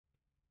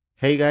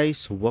Hey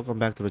guys, welcome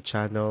back to the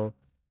channel,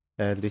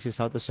 and this is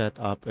how to set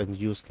up and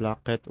use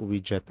Locket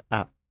Widget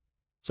app.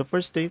 So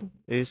first thing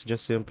is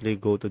just simply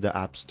go to the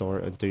App Store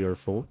into your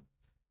phone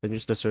and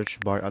use the search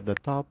bar at the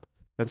top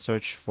and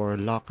search for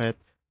Locket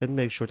and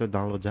make sure to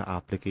download the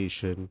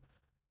application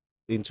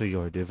into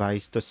your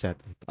device to set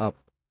it up.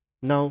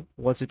 Now,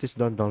 once it is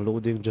done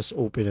downloading, just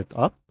open it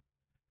up,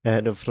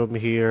 and from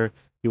here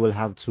you will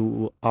have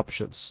two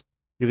options.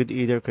 You could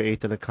either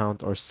create an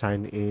account or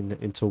sign in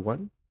into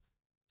one.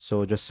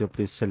 So just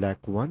simply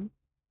select one.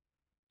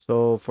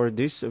 So for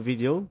this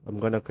video, I'm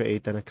gonna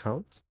create an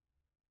account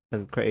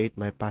and create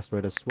my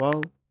password as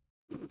well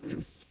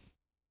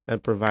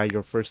and provide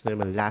your first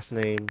name and last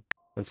name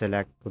and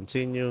select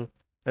continue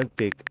and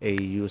pick a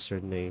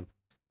username.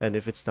 And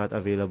if it's not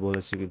available,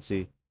 as you can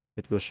see,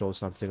 it will show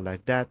something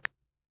like that.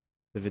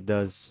 If it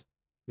does,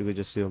 you can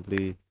just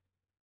simply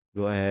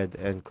go ahead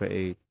and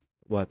create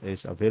what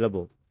is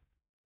available.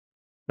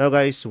 Now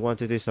guys,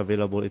 once it is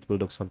available, it will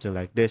look something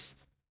like this,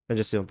 and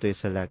just simply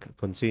select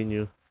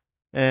continue.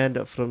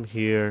 And from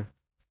here,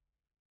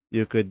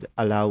 you could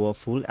allow a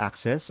full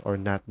access or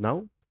not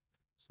now.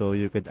 So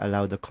you could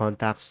allow the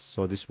contacts.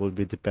 So this will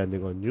be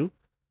depending on you.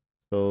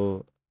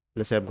 So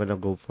let's say I'm gonna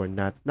go for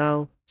not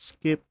now,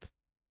 skip.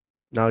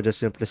 Now just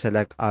simply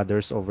select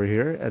others over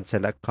here and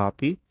select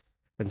copy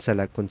and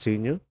select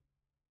continue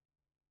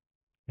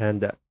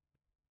and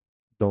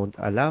don't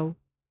allow.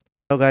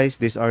 Now guys,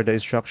 these are the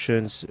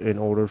instructions in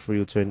order for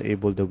you to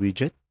enable the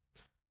widget.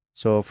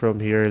 So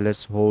from here,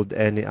 let's hold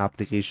any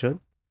application.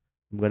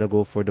 I'm gonna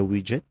go for the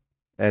widget,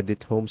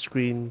 edit home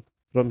screen.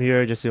 From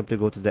here, just simply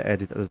go to the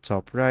edit at the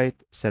top right,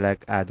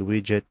 select add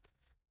widget,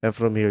 and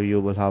from here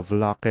you will have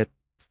Locket,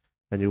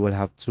 and you will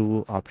have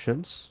two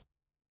options,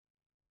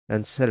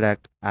 and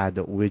select add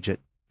widget.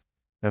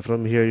 And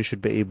from here, you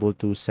should be able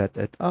to set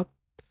it up.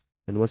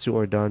 And once you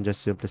are done,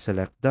 just simply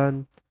select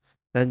done,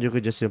 and you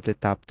could just simply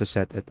tap to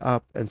set it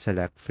up and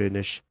select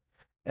finish.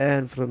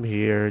 And from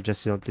here,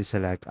 just simply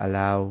select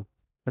allow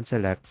and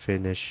select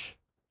finish.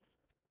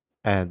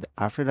 And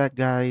after that,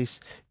 guys,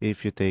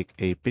 if you take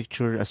a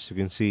picture, as you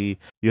can see,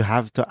 you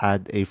have to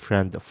add a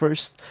friend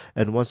first.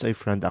 And once a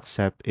friend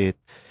accept it,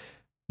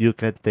 you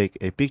can take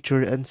a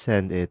picture and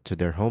send it to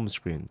their home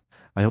screen.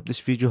 I hope this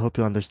video helped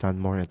you understand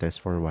more, and thanks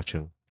for watching.